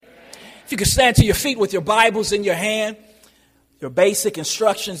If you could stand to your feet with your Bibles in your hand, your basic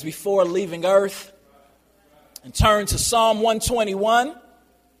instructions before leaving earth, and turn to Psalm 121.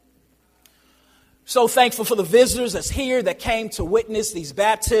 So thankful for the visitors that's here that came to witness these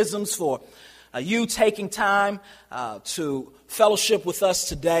baptisms, for you taking time to fellowship with us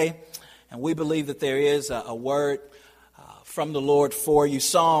today. And we believe that there is a word from the Lord for you.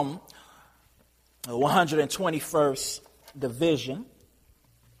 Psalm 121st division.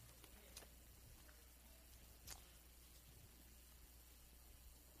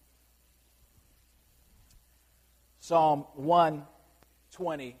 Psalm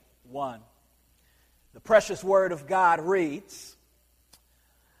 121. The precious word of God reads,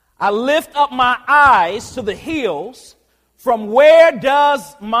 I lift up my eyes to the hills. From where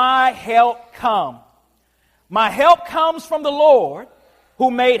does my help come? My help comes from the Lord,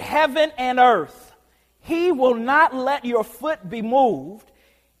 who made heaven and earth. He will not let your foot be moved.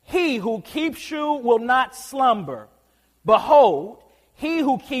 He who keeps you will not slumber. Behold, he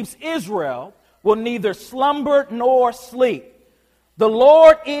who keeps Israel will neither slumber nor sleep. The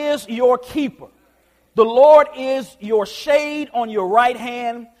Lord is your keeper. The Lord is your shade on your right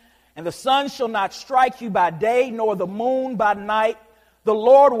hand, and the sun shall not strike you by day, nor the moon by night. The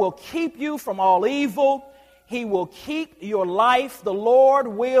Lord will keep you from all evil. He will keep your life. The Lord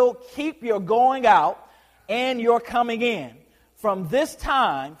will keep your going out and your coming in from this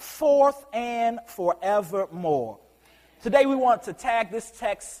time forth and forevermore. Today we want to tag this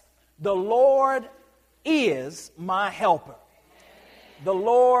text, the Lord is my helper. The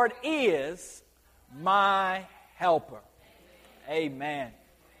Lord is my helper. Amen.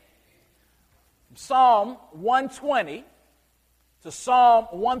 From Psalm 120 to Psalm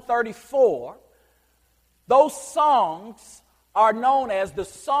 134, those songs are known as the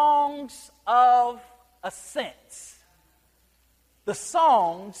songs of ascent. The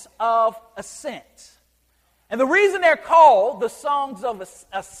songs of ascent. And the reason they're called the songs of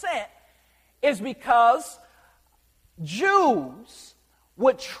ascent is because Jews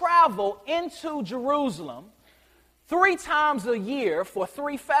would travel into Jerusalem 3 times a year for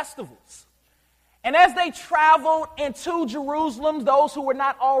 3 festivals. And as they traveled into Jerusalem, those who were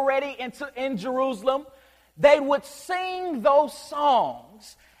not already in Jerusalem, they would sing those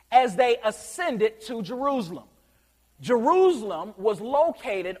songs as they ascended to Jerusalem. Jerusalem was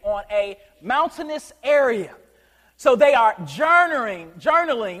located on a mountainous area. So they are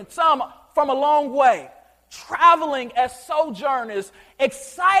journaling, some from a long way, traveling as sojourners,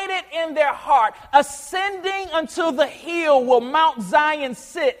 excited in their heart, ascending unto the hill where Mount Zion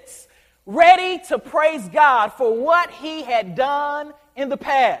sits, ready to praise God for what he had done in the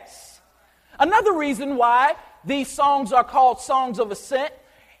past. Another reason why these songs are called songs of ascent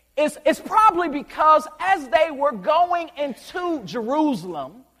is probably because as they were going into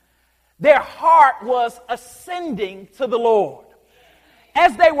Jerusalem, their heart was ascending to the Lord.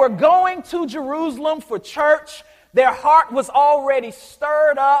 As they were going to Jerusalem for church, their heart was already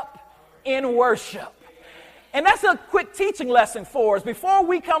stirred up in worship. And that's a quick teaching lesson for us. Before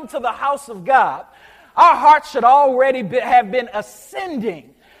we come to the house of God, our hearts should already have been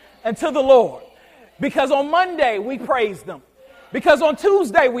ascending unto the Lord. Because on Monday we praised Him. Because on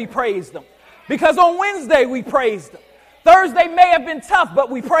Tuesday we praised Him. Because on Wednesday we praised Him. Thursday may have been tough,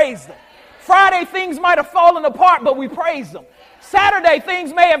 but we praised Him. Friday things might have fallen apart, but we praised Him. Saturday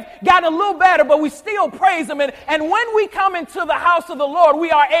things may have gotten a little better, but we still praise Him. And when we come into the house of the Lord, we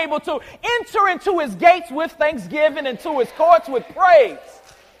are able to enter into His gates with thanksgiving and to His courts with praise.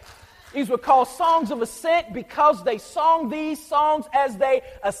 These were called songs of ascent because they sung these songs as they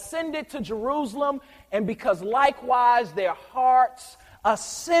ascended to Jerusalem, and because likewise their hearts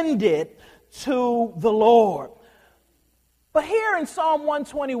ascended to the Lord. But here in Psalm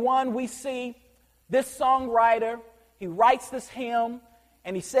 121, we see this songwriter. He writes this hymn,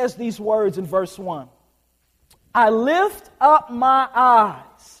 and he says these words in verse 1. I lift up my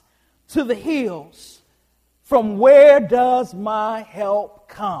eyes to the hills. From where does my help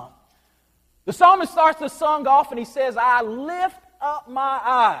come? The psalmist starts the song off, and he says, I lift up my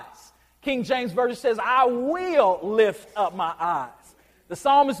eyes. King James Version says, I will lift up my eyes. The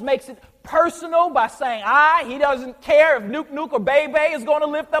psalmist makes it personal by saying I. He doesn't care if Nuke or Bebe is going to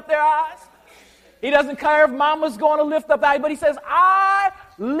lift up their eyes. He doesn't care if Mama's going to lift up their eyes. But he says, I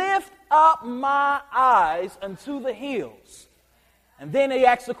lift up my eyes unto the hills. And then he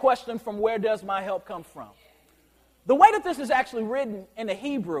asks the question, from where does my help come from? The way that this is actually written in the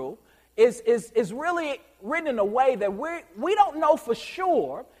Hebrew is really written in a way that we don't know for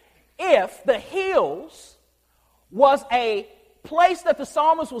sure if the hills was a place that the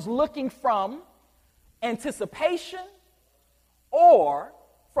psalmist was looking from anticipation or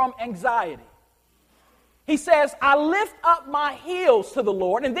from anxiety. He says, I lift up my heels to the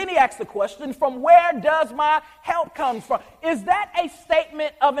Lord. And then he asks the question, from where does my help come from? Is that a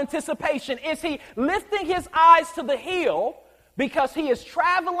statement of anticipation? Is he lifting his eyes to the hill because he is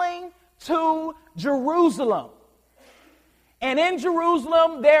traveling to Jerusalem? And in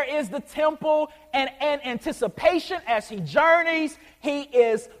Jerusalem, there is the temple, and anticipation as he journeys. He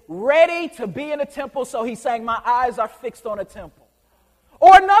is ready to be in the temple, so he's saying, my eyes are fixed on a temple.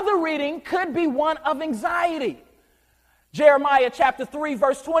 Or another reading could be one of anxiety. Jeremiah chapter 3,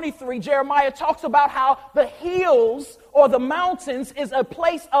 verse 23, Jeremiah talks about how the hills or the mountains is a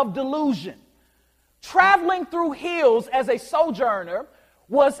place of delusion. Traveling through hills as a sojourner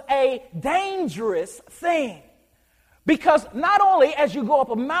was a dangerous thing. Because not only as you go up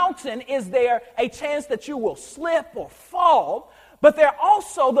a mountain is there a chance that you will slip or fall, but there are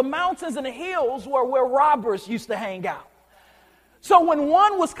also the mountains and the hills where robbers used to hang out. So when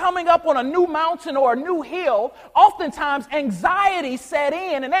one was coming up on a new mountain or a new hill, oftentimes anxiety set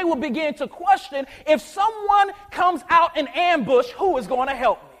in and they will begin to question, if someone comes out in ambush, who is going to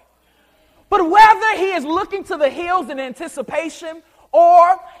help me? But whether he is looking to the hills in anticipation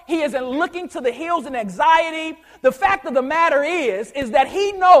or he is looking to the hills in anxiety, the fact of the matter is that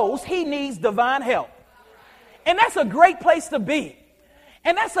he knows he needs divine help. And that's a great place to be.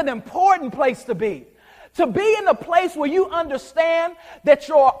 And that's an important place to be. To be in a place where you understand that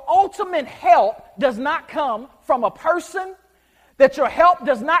your ultimate help does not come from a person, that your help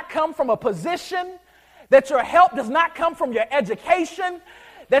does not come from a position, that your help does not come from your education,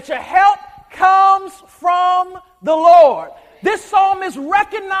 that your help comes from the Lord. This psalmist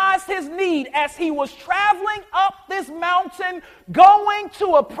recognized his need as he was traveling up this mountain, going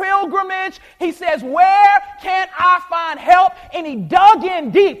to a pilgrimage. He says, where can I find help? And he dug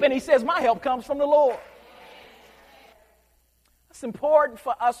in deep and he says, my help comes from the Lord. It's important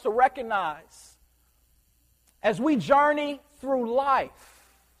for us to recognize as we journey through life,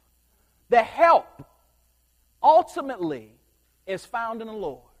 the help ultimately is found in the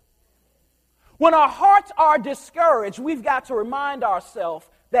Lord. When our hearts are discouraged, we've got to remind ourselves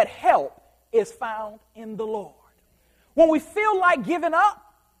that help is found in the Lord. When we feel like giving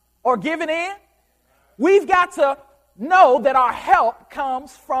up or giving in, we've got to know that our help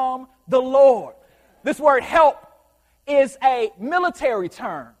comes from the Lord. This word help is a military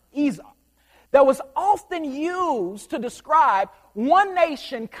term, izah, that was often used to describe one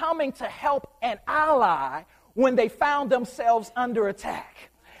nation coming to help an ally when they found themselves under attack.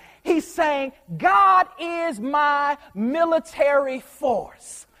 He's saying, God is my military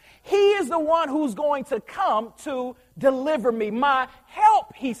force. He is the one who's going to come to deliver me. My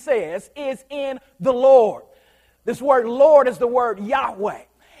help, he says, is in the Lord. This word Lord is the word Yahweh.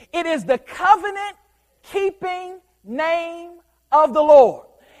 It is the covenant-keeping name of the Lord.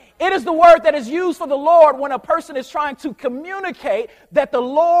 It is the word that is used for the Lord when a person is trying to communicate that the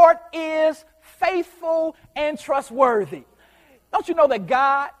Lord is faithful and trustworthy. Don't you know that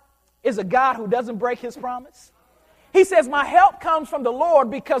God is a God who doesn't break his promise? He says, my help comes from the Lord,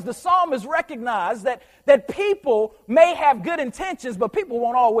 because the psalmist recognized that people may have good intentions, but people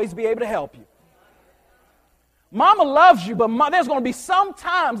won't always be able to help you. Mama loves you, but there's going to be some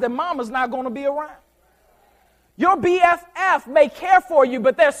times that mama's not going to be around. Your BFF may care for you,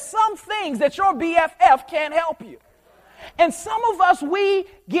 but there's some things that your BFF can't help you. And some of us, we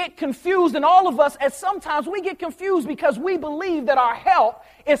get confused, and all of us at sometimes we get confused because we believe that our help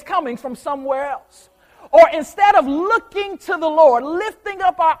is coming from somewhere else. Or instead of looking to the Lord, lifting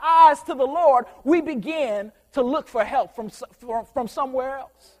up our eyes to the Lord, we begin to look for help from somewhere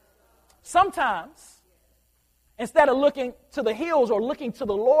else. Sometimes, instead of looking to the hills or looking to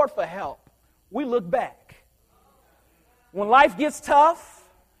the Lord for help, we look back. When life gets tough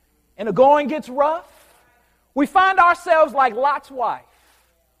and the going gets rough, we find ourselves like Lot's wife,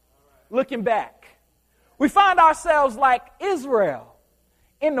 looking back. We find ourselves like Israel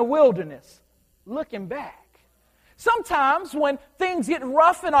in the wilderness, looking back. Sometimes when things get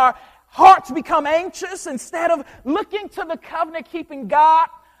rough and our hearts become anxious, instead of looking to the covenant-keeping God,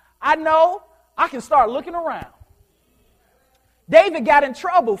 I know I can start looking around. David got in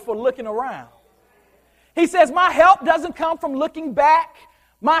trouble for looking around. He says, my help doesn't come from looking back.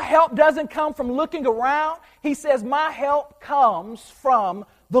 My help doesn't come from looking around. He says, my help comes from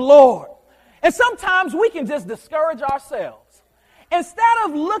the Lord. And sometimes we can just discourage ourselves. Instead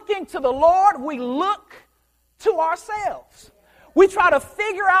of looking to the Lord, we look to ourselves. We try to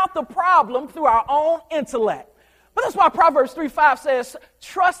figure out the problem through our own intellect. But that's why Proverbs 3:5 says,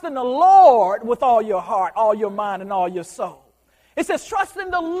 trust in the Lord with all your heart, all your mind, and all your soul. It says, trust in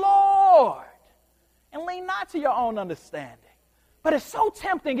the Lord and lean not to your own understanding. But it's so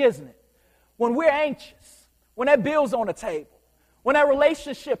tempting, isn't it? When we're anxious, when that bill's on the table, when that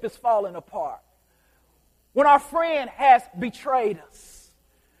relationship is falling apart, when our friend has betrayed us,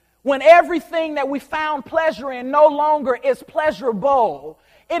 when everything that we found pleasure in no longer is pleasurable,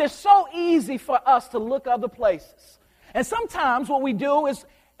 it is so easy for us to look other places. And sometimes what we do is,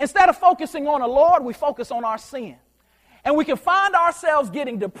 instead of focusing on the Lord, we focus on our sin. And we can find ourselves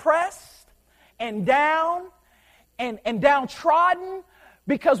getting depressed and down and downtrodden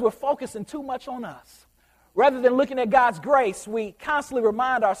because we're focusing too much on us. Rather than looking at God's grace, we constantly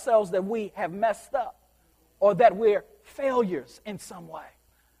remind ourselves that we have messed up or that we're failures in some way.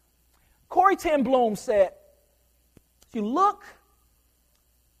 Corrie ten Boom said, if you look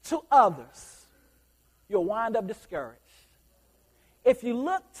to others, you'll wind up discouraged. If you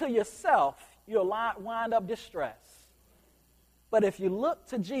look to yourself, you'll wind up distressed. But if you look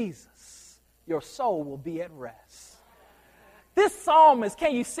to Jesus, your soul will be at rest. This psalmist,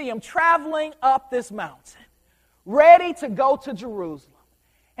 can you see him traveling up this mountain, ready to go to Jerusalem?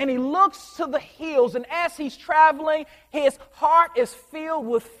 And he looks to the hills, and as he's traveling, his heart is filled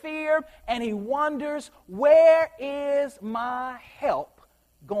with fear, and he wonders, where is my help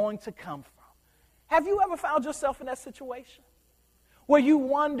going to come from? Have you ever found yourself in that situation where you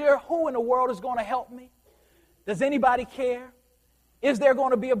wonder, who in the world is going to help me? Does anybody care? Is there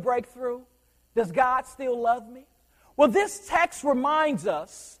going to be a breakthrough? Does God still love me? Well, this text reminds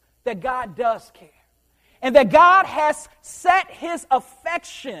us that God does care and that God has set his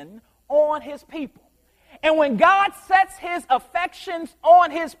affection on his people. And when God sets his affections on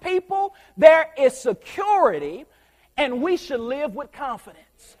his people, there is security, and we should live with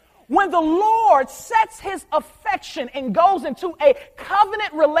confidence. When the Lord sets his affection and goes into a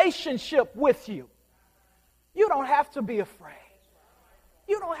covenant relationship with you, you don't have to be afraid.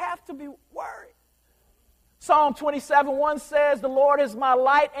 You don't have to be worried. Psalm 27:1 says, the Lord is my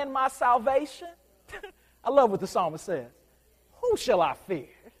light and my salvation. I love what the psalmist says. Who shall I fear?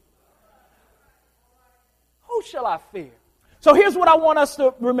 Who shall I fear? So here's what I want us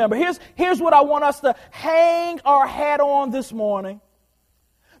to remember. Here's what I want us to hang our hat on this morning.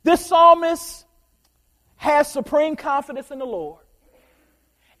 This psalmist has supreme confidence in the Lord.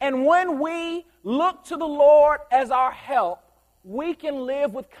 And when we look to the Lord as our help, we can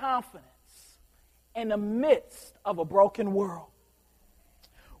live with confidence in the midst of a broken world.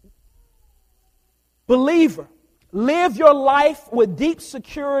 Believer, live your life with deep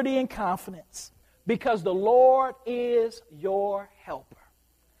security and confidence because the Lord is your helper.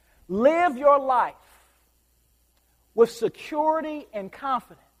 Live your life with security and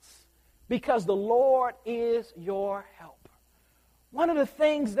confidence because the Lord is your helper. One of the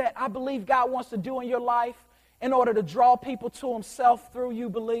things that I believe God wants to do in your life in order to draw people to himself through you,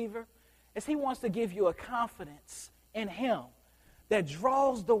 believer, is he wants to give you a confidence in him that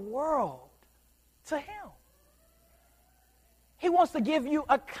draws the world to him. He wants to give you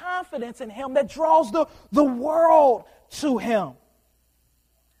a confidence in him that draws the world to him.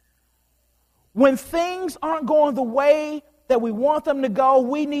 When things aren't going the way that we want them to go,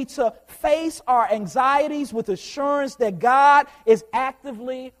 we need to face our anxieties with assurance that God is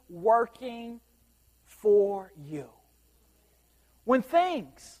actively working for you. When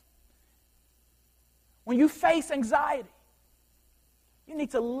you face anxiety, you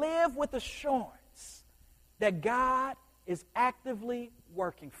need to live with assurance that God is actively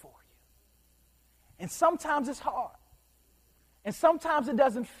working for you. And sometimes it's hard. And sometimes it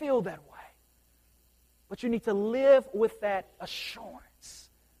doesn't feel that way. But you need to live with that assurance.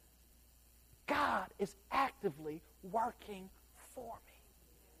 God is actively working for me.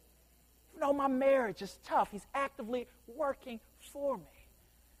 Even though my marriage is tough, he's actively working for me.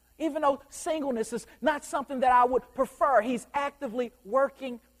 Even though singleness is not something that I would prefer, he's actively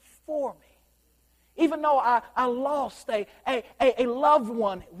working for me. Even though I lost a loved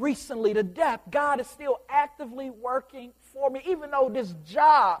one recently to death, God is still actively working for me. Even though this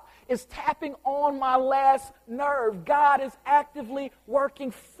job is tapping on my last nerve, God is actively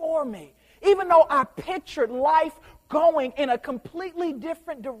working for me. Even though I pictured life going in a completely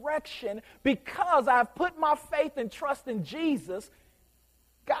different direction because I've put my faith and trust in Jesus,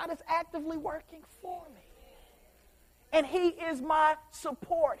 God is actively working for me. And he is my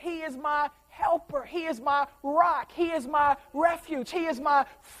support. He is my helper. He is my rock. He is my refuge. He is my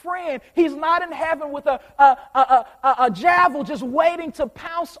friend. He's not in heaven with a javelin just waiting to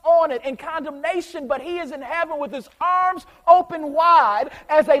pounce on it in condemnation, but he is in heaven with his arms open wide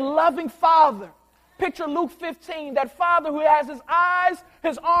as a loving father. Picture Luke 15, that father who has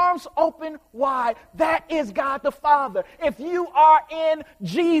his arms open wide. That is God the Father. If you are in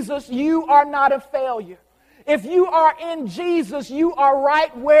Jesus, you are not a failure. If you are in Jesus, you are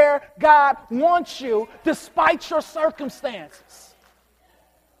right where God wants you, despite your circumstances.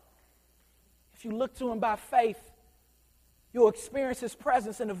 If you look to him by faith, you'll experience his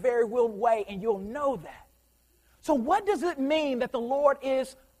presence in a very real way, and you'll know that. So what does it mean that the Lord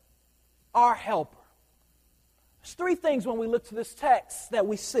is our helper? There's three things when we look to this text that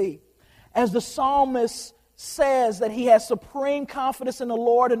we see. As the psalmist says that he has supreme confidence in the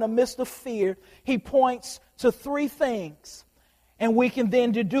Lord in the midst of fear, he points to three things. And we can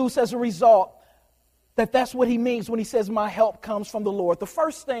then deduce as a result that that's what he means when he says, my help comes from the Lord. The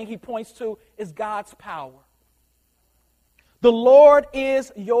first thing he points to is God's power. The Lord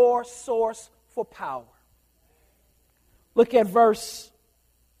is your source for power. Look at verse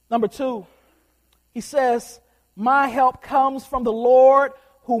number 2. He says, my help comes from the Lord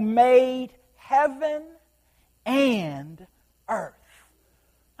who made heaven and earth.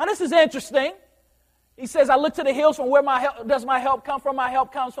 Now this is interesting. He says, I look to the hills from where does my help come from? My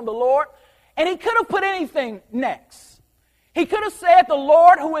help comes from the Lord. And he could have put anything next. He could have said the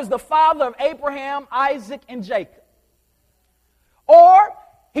Lord who is the father of Abraham, Isaac, and Jacob. Or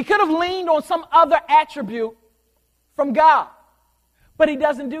he could have leaned on some other attribute from God. But he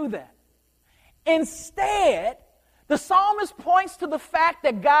doesn't do that. Instead, the psalmist points to the fact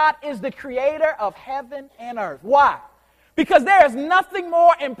that God is the creator of heaven and earth. Why? Because there is nothing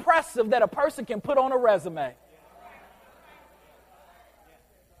more impressive that a person can put on a resume.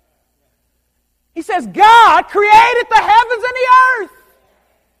 He says, God created the heavens and the earth.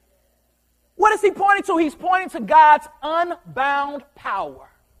 What is he pointing to? He's pointing to God's unbound power.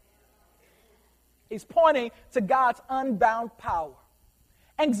 He's pointing to God's unbound power.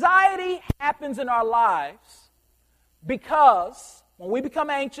 Anxiety happens in our lives because when we become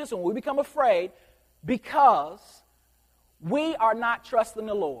anxious and when we become afraid, because we are not trusting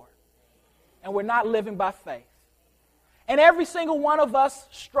the Lord and we're not living by faith. And every single one of us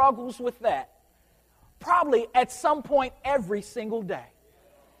struggles with that, probably at some point every single day.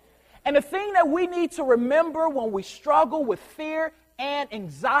 And the thing that we need to remember when we struggle with fear and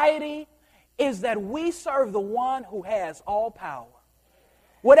anxiety is that we serve the one who has all power.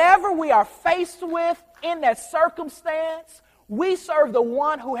 Whatever we are faced with in that circumstance, we serve the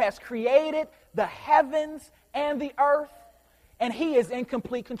one who has created the heavens and the earth, and he is in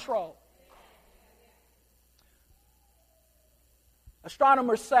complete control.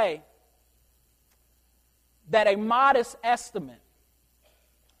 Astronomers say that a modest estimate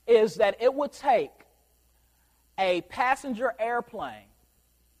is that it would take a passenger airplane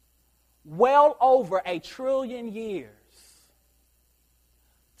well over 1 trillion years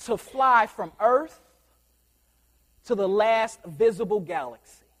to fly from Earth to the last visible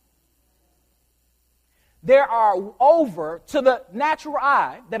galaxy. There are over, to the natural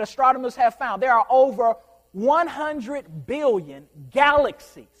eye that astronomers have found, there are over 100 billion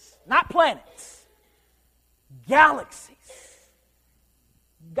galaxies, not planets, galaxies.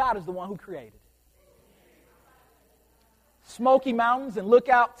 God is the one who created it. Smoky Mountains and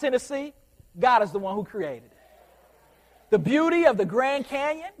Lookout, Tennessee, God is the one who created it. The beauty of the Grand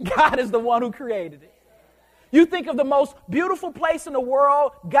Canyon, God is the one who created it. You think of the most beautiful place in the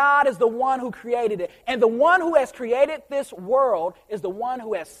world, God is the one who created it. And the one who has created this world is the one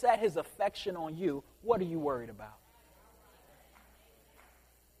who has set his affection on you. What are you worried about?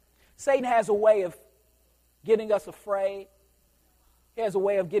 Satan has a way of getting us afraid. He has a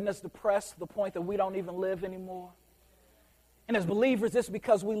way of getting us depressed to the point that we don't even live anymore. And as believers, it's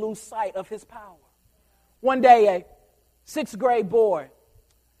because we lose sight of his power. One day, a 6th grade boy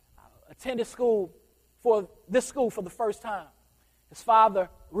attended this school for the first time. His father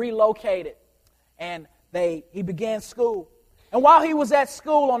relocated, and he began school. And while he was at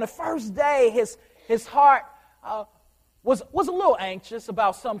school on the first day, his heart was a little anxious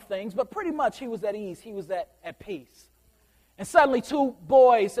about some things, but pretty much he was at ease. He was at peace. And suddenly 2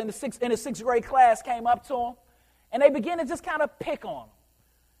 boys in the 6th grade class came up to him, and they began to just kind of pick on him.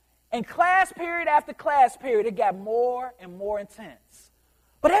 And class period after class period, it got more and more intense.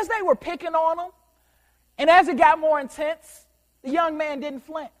 But as they were picking on him, and as it got more intense, the young man didn't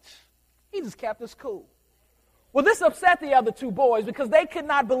flinch. He just kept his cool. Well, this upset the other 2 boys because they could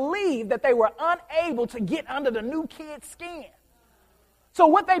not believe that they were unable to get under the new kid's skin. So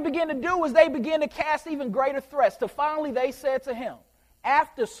what they began to do is they began to cast even greater threats. So finally they said to him,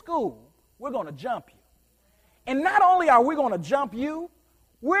 after school, we're going to jump you. And not only are we going to jump you,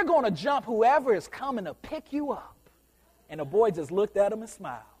 we're going to jump whoever is coming to pick you up. And the boy just looked at him and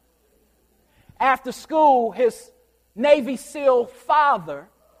smiled. After school, his Navy SEAL father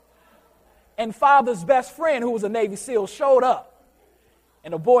and father's best friend, who was a Navy SEAL, showed up.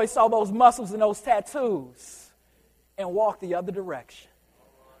 And the boy saw those muscles and those tattoos and walked the other direction.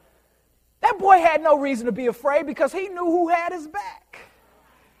 That boy had no reason to be afraid because he knew who had his back.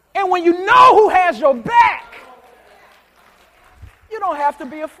 And when you know who has your back, you don't have to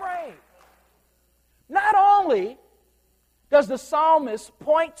be afraid. Not only does the psalmist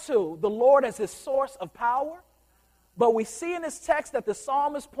point to the Lord as his source of power, but we see in this text that the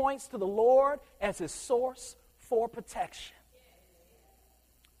psalmist points to the Lord as his source for protection.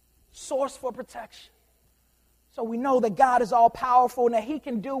 Source for protection. So we know that God is all powerful and that he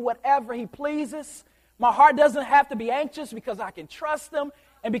can do whatever he pleases. My heart doesn't have to be anxious because I can trust him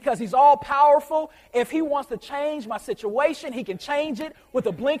and because he's all powerful. If he wants to change my situation, he can change it with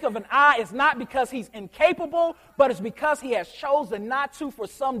a blink of an eye. It's not because he's incapable, but it's because he has chosen not to for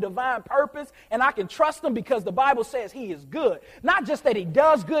some divine purpose. And I can trust him because the Bible says he is good. Not just that he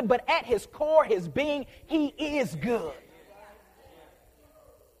does good, but at his core, his being, he is good.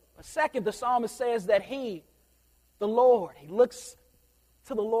 But second, the psalmist says that he looks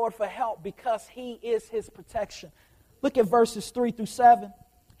to the Lord for help because he is his protection. Look at verses 3 through 7.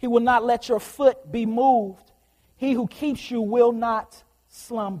 He will not let your foot be moved. He who keeps you will not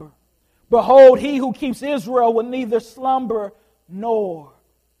slumber. Behold, he who keeps Israel will neither slumber nor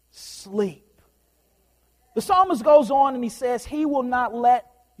sleep. The psalmist goes on and he says, he will not let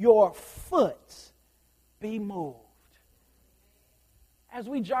your foot be moved. As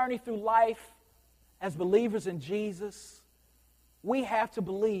we journey through life as believers in Jesus, we have to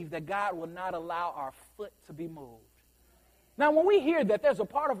believe that God will not allow our foot to be moved. Now, when we hear that, there's a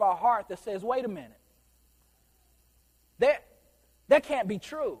part of our heart that says, wait a minute. That can't be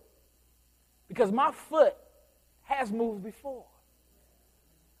true. Because my foot has moved before.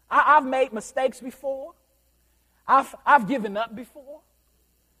 I've made mistakes before. I've given up before.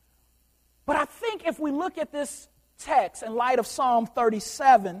 But I think if we look at this text in light of Psalm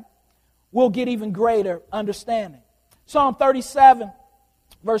 37, we'll get even greater understanding. Psalm 37,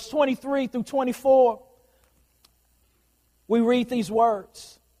 verse 23 through 24, we read these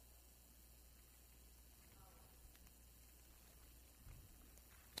words.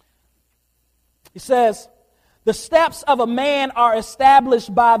 He says, the steps of a man are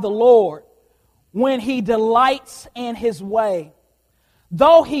established by the Lord when he delights in his way.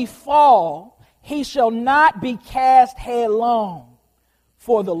 Though he fall, he shall not be cast headlong,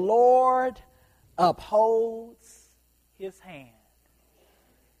 for the Lord upholds his hand.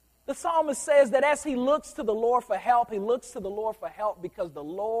 The psalmist says that as he looks to the Lord for help, he looks to the Lord for help because the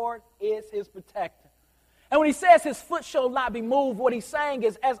Lord is his protector. And when he says his foot shall not be moved, what he's saying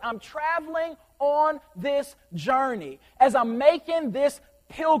is, as I'm traveling on this journey, as I'm making this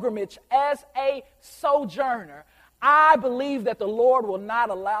pilgrimage as a sojourner, I believe that the Lord will not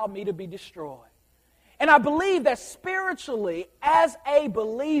allow me to be destroyed. And I believe that spiritually, as a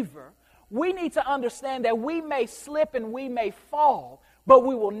believer, we need to understand that we may slip and we may fall, but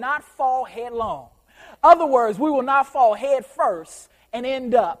we will not fall headlong. Other words, we will not fall head first and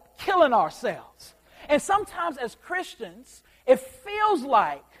end up killing ourselves. And sometimes as Christians, it feels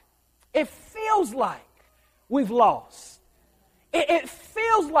like we've lost. It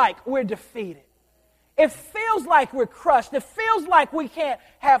feels like we're defeated. It feels like we're crushed. It feels like we can't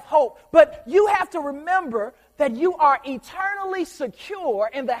have hope. But you have to remember that you are eternally secure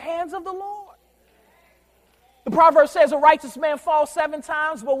in the hands of the Lord. The proverb says a righteous man falls 7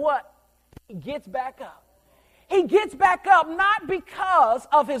 times, but what? He gets back up. He gets back up not because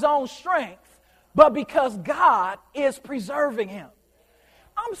of his own strength, but because God is preserving him.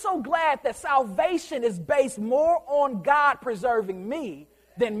 I'm so glad that salvation is based more on God preserving me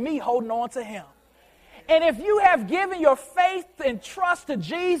than me holding on to him. And if you have given your faith and trust to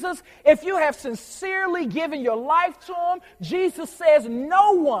Jesus, if you have sincerely given your life to him, Jesus says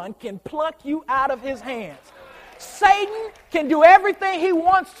no one can pluck you out of his hands. Satan can do everything he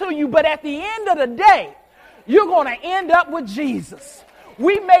wants to you, but at the end of the day, you're going to end up with Jesus.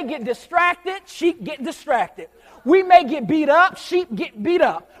 We may get distracted, sheep get distracted. We may get beat up, sheep get beat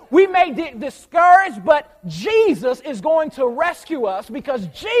up. We may get discouraged, but Jesus is going to rescue us because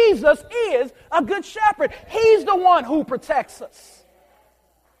Jesus is a good shepherd. He's the one who protects us.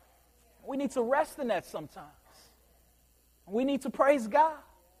 We need to rest in that sometimes. We need to praise God.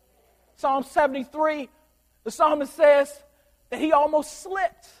 Psalm 73, the psalmist says that he almost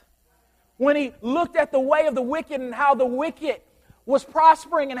slipped when he looked at the way of the wicked and how the wicked was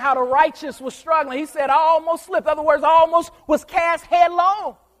prospering and how the righteous was struggling. He said, I almost slipped. In other words, I almost was cast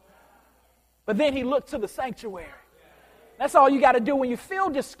headlong. But then he looked to the sanctuary. That's all you got to do when you feel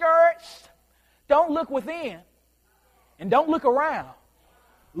discouraged. Don't look within and don't look around.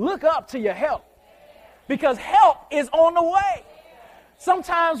 Look up to your help because help is on the way.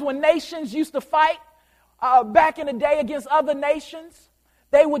 Sometimes when nations used to fight back in the day against other nations,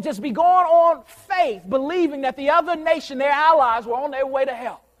 they would just be going on faith, believing that the other nation, their allies, were on their way to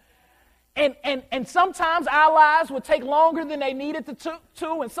help. And sometimes allies would take longer than they needed to,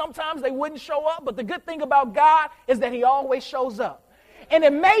 and sometimes they wouldn't show up. But the good thing about God is that he always shows up. And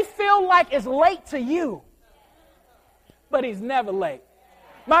it may feel like it's late to you, but he's never late.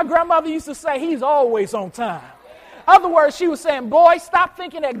 My grandmother used to say he's always on time. In other words, she was saying, boy, stop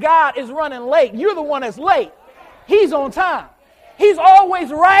thinking that God is running late. You're the one that's late. He's on time. He's always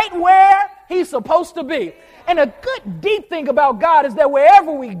right where he's supposed to be. And a good deep thing about God is that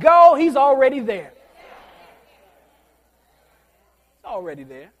wherever we go, he's already there. He's already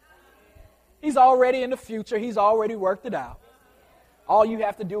there. He's already in the future. He's already worked it out. All you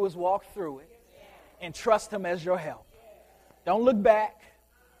have to do is walk through it and trust him as your help. Don't look back.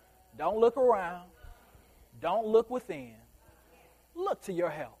 Don't look around. Don't look within. Look to your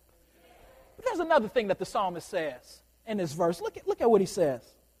help. But there's another thing that the psalmist says in this verse. Look at what he says.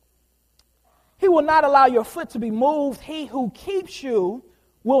 He will not allow your foot to be moved. He who keeps you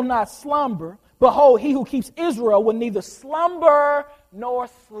will not slumber. Behold, he who keeps Israel will neither slumber nor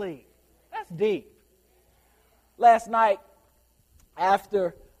sleep. That's deep. Last night,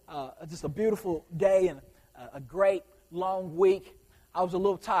 after just a beautiful day and a great long week, I was a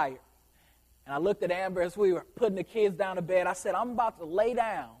little tired. And I looked at Amber as we were putting the kids down to bed. I said, I'm about to lay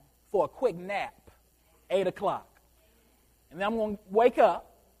down for a quick nap, 8 o'clock. And then I'm going to wake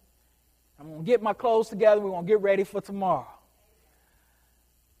up. I'm going to get my clothes together. We're going to get ready for tomorrow.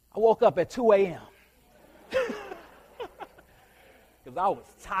 I woke up at 2 a.m. because I was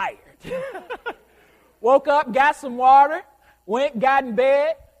tired. Woke up, got some water, went, got in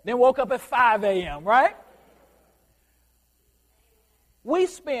bed, then woke up at 5 a.m., right? We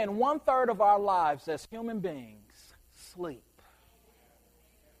spend 1/3 of our lives as human beings sleep.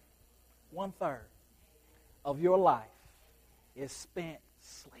 1/3 of your life is spent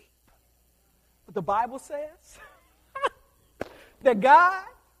sleep. But the Bible says that God,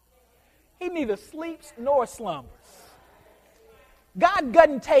 he neither sleeps nor slumbers. God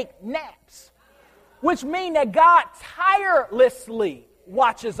doesn't take naps, which means that God tirelessly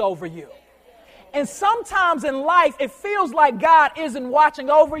watches over you. And sometimes in life, it feels like God isn't watching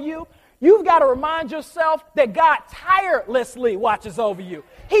over you. You've got to remind yourself that God tirelessly watches over you.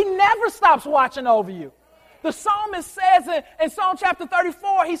 He never stops watching over you. The psalmist says in Psalm chapter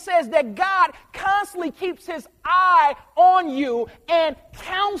 34, he says that God constantly keeps his eye on you and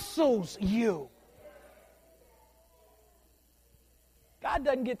counsels you. God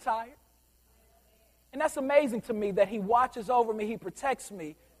doesn't get tired. And that's amazing to me that he watches over me, he protects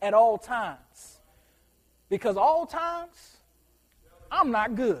me at all times. Because all times, I'm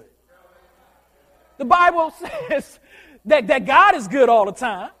not good. The Bible says that God is good all the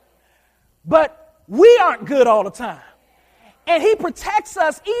time, but we aren't good all the time. And he protects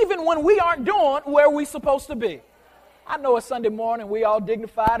us even when we aren't doing where we're supposed to be. I know it's Sunday morning, we all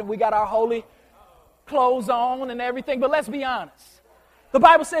dignified and we got our holy clothes on and everything, but let's be honest. The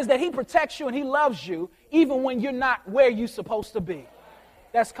Bible says that he protects you and he loves you even when you're not where you're supposed to be.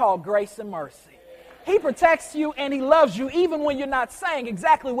 That's called grace and mercy. He protects you and he loves you even when you're not saying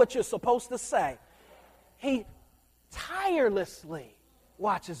exactly what you're supposed to say. He tirelessly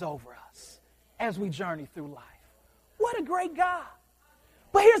watches over us as we journey through life. What a great God.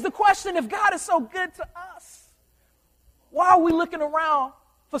 But here's the question, if God is so good to us, why are we looking around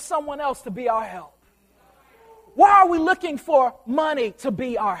for someone else to be our help? Why are we looking for money to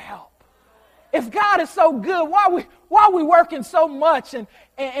be our help? If God is so good, why are we working so much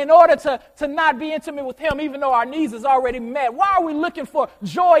in order to not be intimate with him even though our needs is already met? Why are we looking for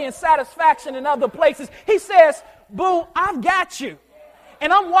joy and satisfaction in other places? He says, boo, I've got you.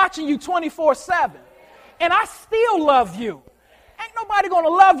 And I'm watching you 24/7. And I still love you. Ain't nobody going to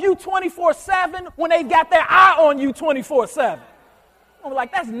love you 24/7 when they got their eye on you 24/7. I'm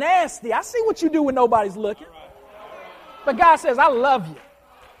like, that's nasty. I see what you do when nobody's looking. But God says, I love you.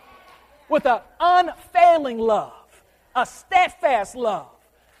 With an unfailing love, a steadfast love,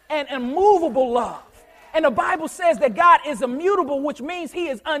 an immovable love. And the Bible says that God is immutable, which means he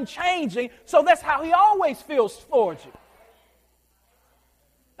is unchanging. So that's how he always feels towards you.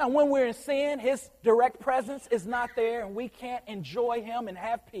 Now, when we're in sin, his direct presence is not there and we can't enjoy him and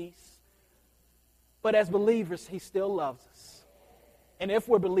have peace. But as believers, he still loves us. And if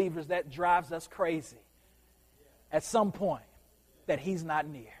we're believers, that drives us crazy at some point that he's not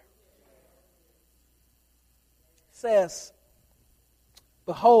near. Says,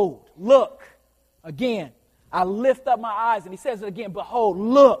 behold, look, again, I lift up my eyes, and he says it again, behold,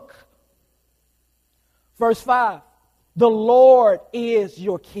 look. Verse 5, The Lord is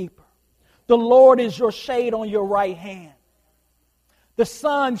your keeper. The Lord is your shade on your right hand. The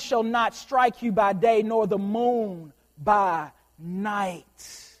sun shall not strike you by day, nor the moon by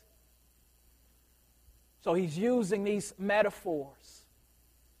night. So he's using these metaphors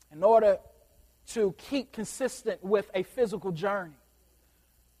in order to keep consistent with a physical journey.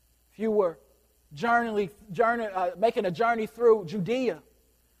 If you were making a journey through Judea,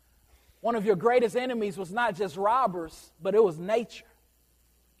 one of your greatest enemies was not just robbers, but it was nature.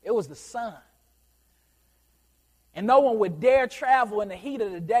 It was the sun. And no one would dare travel in the heat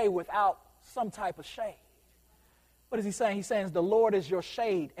of the day without some type of shade. What is he saying? He's saying the Lord is your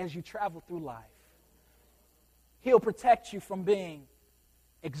shade as you travel through life. He'll protect you from being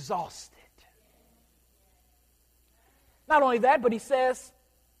exhausted. Not only that, but he says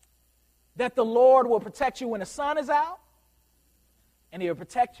that the Lord will protect you when the sun is out, and he'll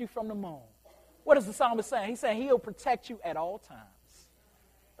protect you from the moon. What is the psalmist saying? He's saying he'll protect you at all times.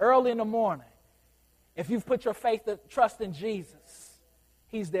 Early in the morning, if you've put your faith and trust in Jesus,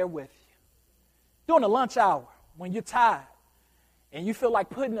 he's there with you. During the lunch hour, when you're tired and you feel like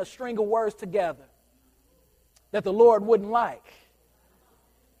putting a string of words together that the Lord wouldn't like,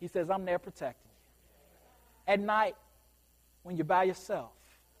 he says, I'm there protecting you. At night, when you're by yourself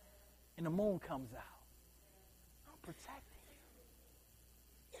and the moon comes out, I'm protecting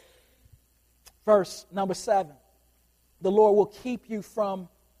you. Verse number 7, the Lord will keep you from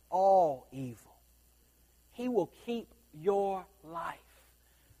all evil. He will keep your life.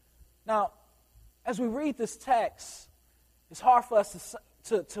 Now, as we read this text, it's hard for us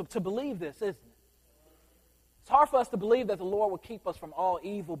to believe this, isn't it? It's hard for us to believe that the Lord will keep us from all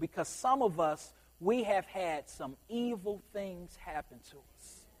evil because some of us, we have had some evil things happen to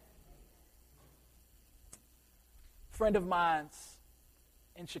us. A friend of mine's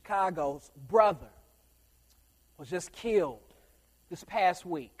in Chicago's brother was just killed this past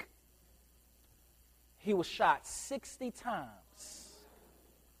week. He was shot 60 times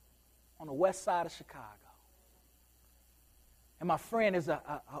on the west side of Chicago. And my friend is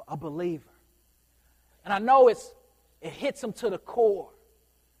a believer. And I know it hits him to the core.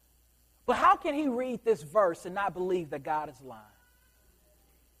 But how can he read this verse and not believe that God is lying?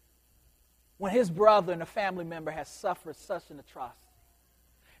 When his brother and a family member has suffered such an atrocity.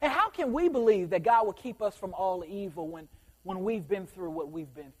 And how can we believe that God will keep us from all evil when we've been through what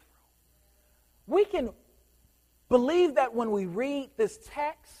we've been through? We can believe that when we read this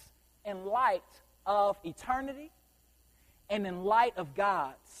text in light of eternity and in light of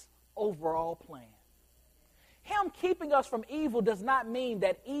God's overall plan. Him keeping us from evil does not mean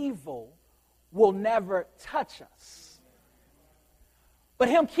that evil will never touch us. But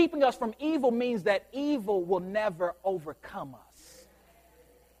him keeping us from evil means that evil will never overcome us.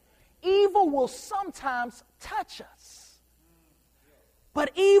 Evil will sometimes touch us.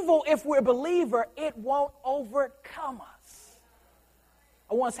 But evil, if we're a believer, it won't overcome us.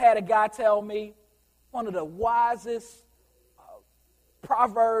 I once had a guy tell me one of the wisest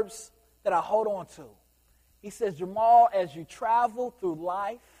proverbs that I hold on to. He says, Jamal, as you travel through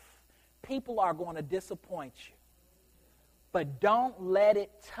life, people are going to disappoint you. But don't let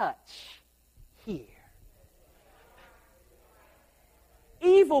it touch here.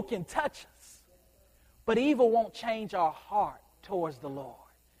 Evil can touch us, but evil won't change our heart towards the Lord.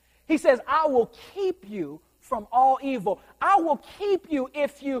 He says, I will keep you from all evil. I will keep you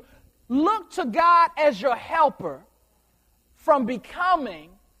if you look to God as your helper from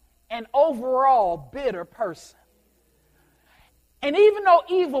becoming an overall bitter person. And even though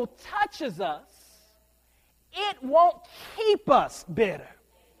evil touches us, it won't keep us bitter.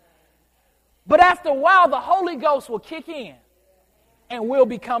 But after a while, the Holy Ghost will kick in and we'll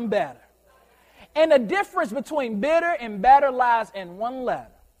become better. And the difference between bitter and better lies in one letter.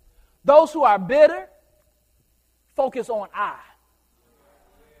 Those who are bitter focus on I.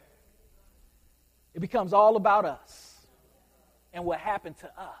 It becomes all about us and what happened to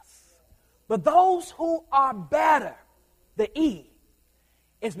us. But those who are better, the E,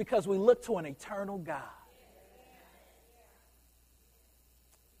 is because we look to an eternal God.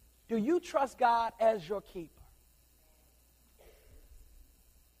 Do you trust God as your keeper?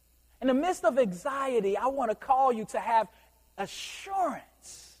 In the midst of anxiety, I want to call you to have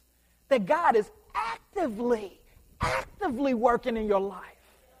assurance that God is actively working in your life.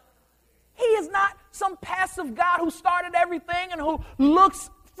 He is not some passive God who started everything and who looks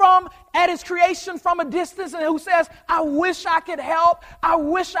at his creation from a distance and who says, I wish I could help. I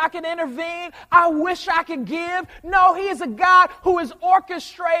wish I could intervene. I wish I could give. No, he is a God who is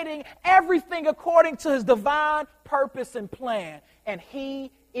orchestrating everything according to his divine purpose and plan. And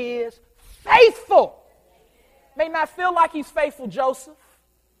he is faithful. May not feel like he's faithful, Joseph.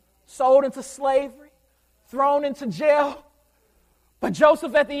 Sold into slavery, thrown into jail. But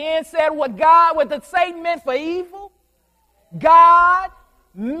Joseph at the end said what the Satan meant for evil, God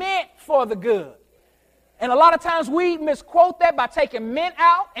meant for the good. And a lot of times we misquote that by taking meant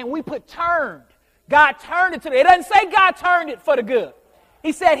out and we put turned. God turned it to the, it doesn't say God turned it for the good.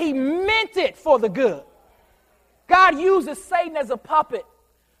 He said he meant it for the good. God uses Satan as a puppet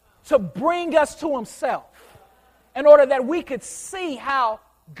to bring us to himself in order that we could see how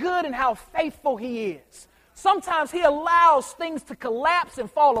good and how faithful he is. Sometimes he allows things to collapse and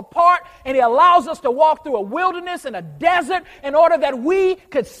fall apart, and he allows us to walk through a wilderness and a desert in order that we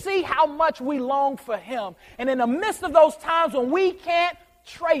could see how much we long for him. And in the midst of those times when we can't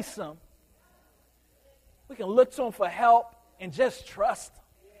trace him, we can look to him for help and just trust him.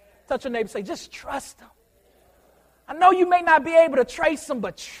 Touch your neighbor and say, just trust him. I know you may not be able to trace him,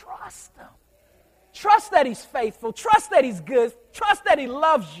 but trust him. Trust that he's faithful. Trust that he's good. Trust that he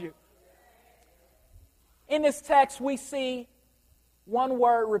loves you. In this text, we see one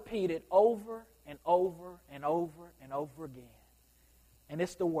word repeated over and over and over and over again. And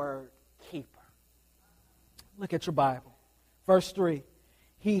it's the word keeper. Look at your Bible. Verse 3,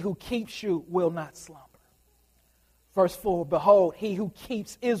 he who keeps you will not slumber. Verse 4, behold, he who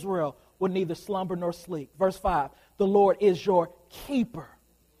keeps Israel will neither slumber nor sleep. Verse 5, the Lord is your keeper.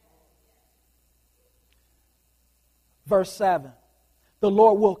 Verse 7, the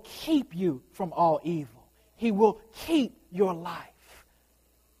Lord will keep you from all evil. He will keep your life.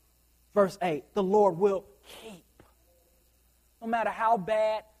 Verse 8, the Lord will keep. No matter how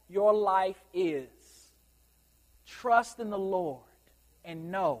bad your life is, trust in the Lord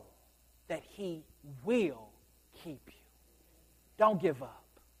and know that he will keep you. Don't give up.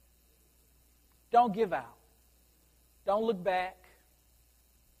 Don't give out. Don't look back.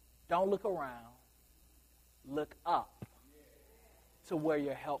 Don't look around. Look up to where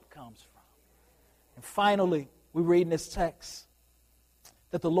your help comes from. And finally, we read in this text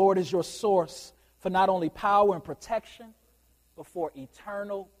that the Lord is your source for not only power and protection, but for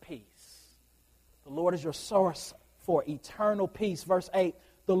eternal peace. The Lord is your source for eternal peace. Verse 8,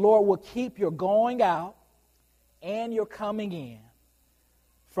 the Lord will keep your going out and your coming in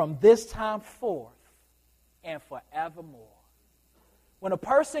from this time forth and forevermore. When a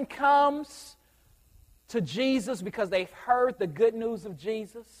person comes to Jesus because they've heard the good news of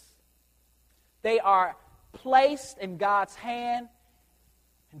Jesus, they are placed in God's hand.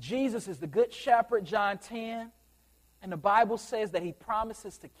 And Jesus is the good shepherd, John 10. And the Bible says that he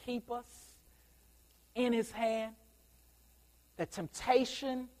promises to keep us in his hand. That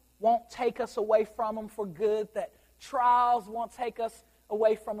temptation won't take us away from him for good. That trials won't take us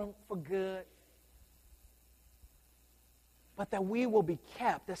away from him for good. But that we will be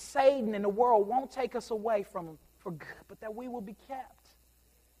kept. That Satan and the world won't take us away from him for good. But that we will be kept.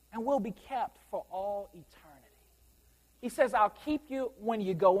 And will be kept for all eternity. He says, I'll keep you when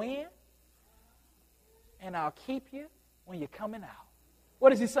you go in, and I'll keep you when you're coming out.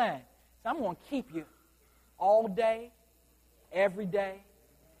 What is he saying? I'm going to keep you all day, every day,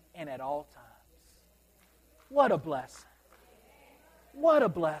 and at all times. What a blessing. What a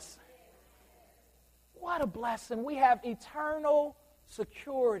blessing. What a blessing. We have eternal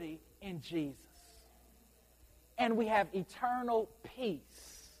security in Jesus. And we have eternal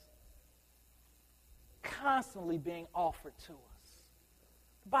peace constantly being offered to us.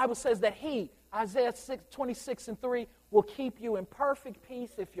 The Bible says that he, Isaiah 26:3, will keep you in perfect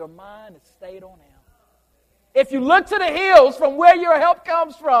peace if your mind is stayed on him. If you look to the hills from where your help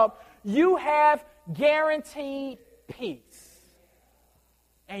comes from, you have guaranteed peace.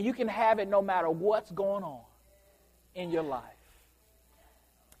 And you can have it no matter what's going on in your life.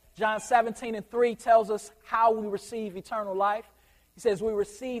 John 17:3 tells us how we receive eternal life. He says we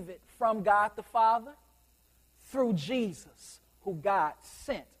receive it from God the Father through Jesus, who God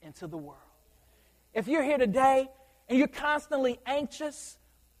sent into the world. If you're here today and you're constantly anxious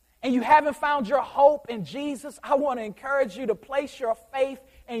and you haven't found your hope in Jesus, I want to encourage you to place your faith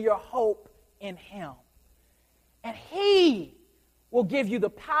and your hope in him. And he will give you the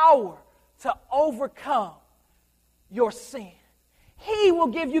power to overcome your sin. He will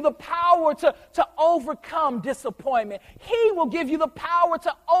give you the power to overcome disappointment. He will give you the power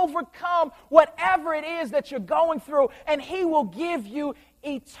to overcome whatever it is that you're going through. And he will give you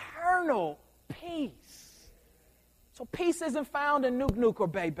eternal peace. So peace isn't found in Nuke or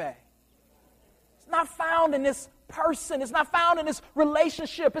Bay Bay. It's not found in this person. It's not found in this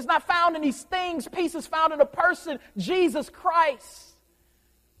relationship. It's not found in these things. Peace is found in a person, Jesus Christ.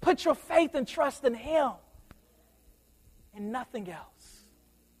 Put your faith and trust in him and nothing else.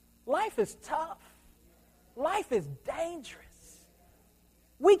 Life is tough. Life is dangerous.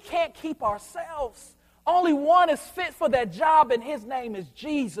 We can't keep ourselves. Only one is fit for that job, and his name is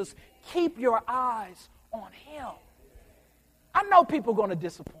Jesus. Keep your eyes on him. I know people are going to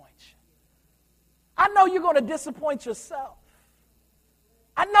disappoint you. I know you're going to disappoint yourself.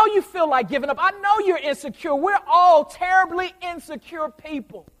 I know you feel like giving up. I know you're insecure. We're all terribly insecure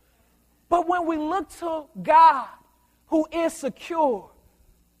people. But when we look to God, who is secure,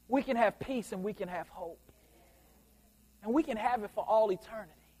 we can have peace and we can have hope. And we can have it for all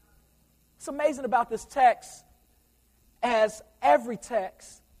eternity. What's amazing about this text, as every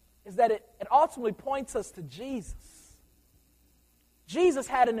text, is that it ultimately points us to Jesus. Jesus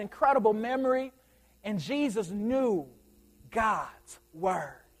had an incredible memory, and Jesus knew God's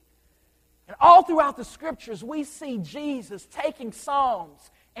word. And all throughout the scriptures, we see Jesus taking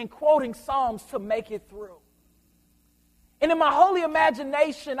Psalms and quoting Psalms to make it through. And in my holy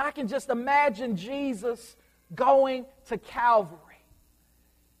imagination, I can just imagine Jesus going to Calvary.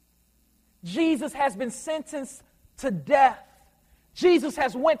 Jesus has been sentenced to death. Jesus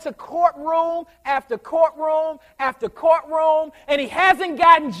has went to courtroom after courtroom after courtroom, and he hasn't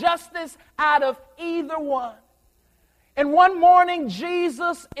gotten justice out of either one. And one morning,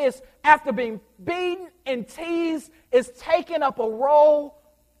 Jesus is, after being beaten and teased, is taking up a roll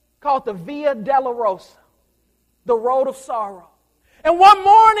called the Via Dolorosa, the road of sorrow. And one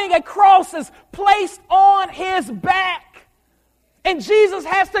morning, a cross is placed on his back. And Jesus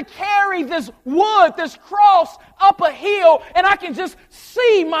has to carry this wood, this cross, up a hill. And I can just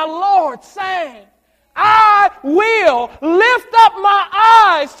see my Lord saying, I will lift up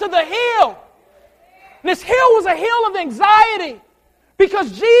my eyes to the hill. This hill was a hill of anxiety because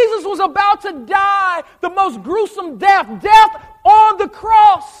Jesus was about to die the most gruesome death on the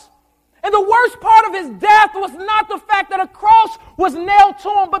cross. And the worst part of his death was not the fact that a cross was nailed to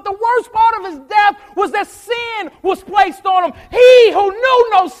him, but the worst part of his death was that sin was placed on him. He who knew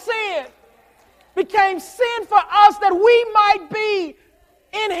no sin became sin for us that we might be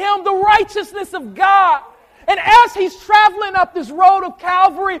in him the righteousness of God. And as he's traveling up this road of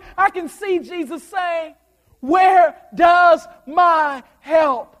Calvary, I can see Jesus saying, where does my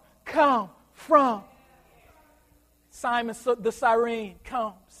help come from? Simon the Cyrene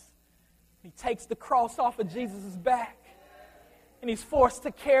comes. He takes the cross off of Jesus' back, and he's forced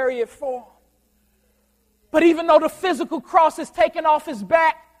to carry it for him. But even though the physical cross is taken off his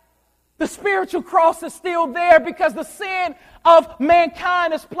back, the spiritual cross is still there because the sin of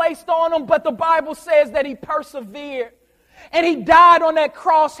mankind is placed on him. But the Bible says that he persevered, and he died on that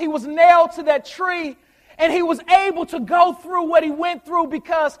cross. He was nailed to that tree, and he was able to go through what he went through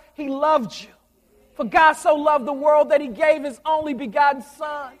because he loved you. For God so loved the world that he gave his only begotten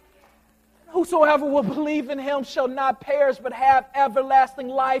Son. Whosoever will believe in him shall not perish but have everlasting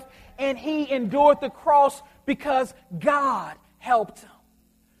life. And he endured the cross because God helped him.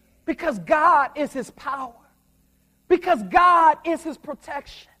 Because God is his power. Because God is his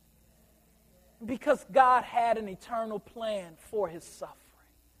protection. Because God had an eternal plan for his suffering.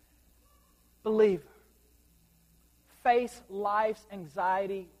 Believer, face life's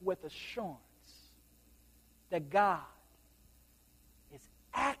anxiety with assurance that God is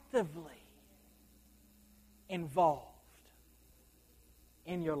actively involved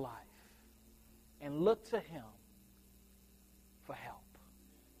in your life, and look to him for help.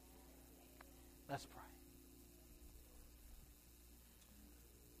 Let's pray.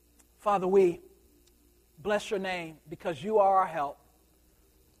 Father, we bless your name because you are our help.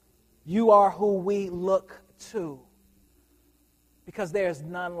 You are who we look to because there is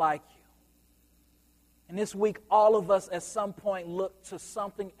none like you. And this week, all of us at some point look to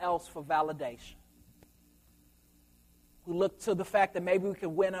something else for validation. We look to the fact that maybe we could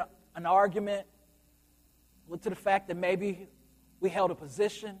win an argument. Look to the fact that maybe we held a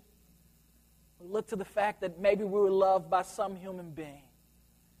position. We look to the fact that maybe we were loved by some human being.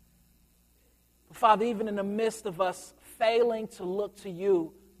 But Father, even in the midst of us failing to look to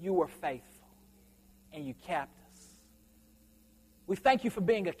you, you were faithful and you kept us. We thank you for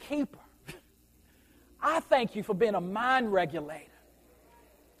being a keeper. I thank you for being a mind regulator.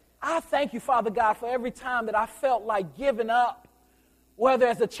 I thank you, Father God, for every time that I felt like giving up, whether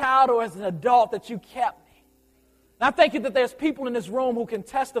as a child or as an adult, that you kept me. And I thank you that there's people in this room who can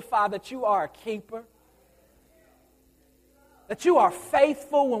testify that you are a keeper, that you are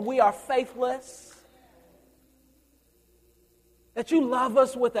faithful when we are faithless, that you love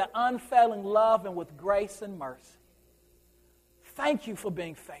us with an unfailing love and with grace and mercy. Thank you for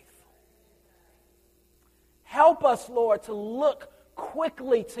being faithful. Help us, Lord, to look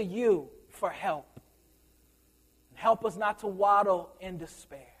quickly to you for help. Help us not to waddle in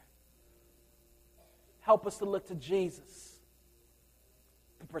despair. Help us to look to Jesus,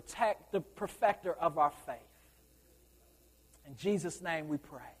 the perfecter of our faith. In Jesus' name we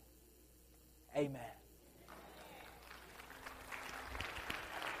pray. Amen.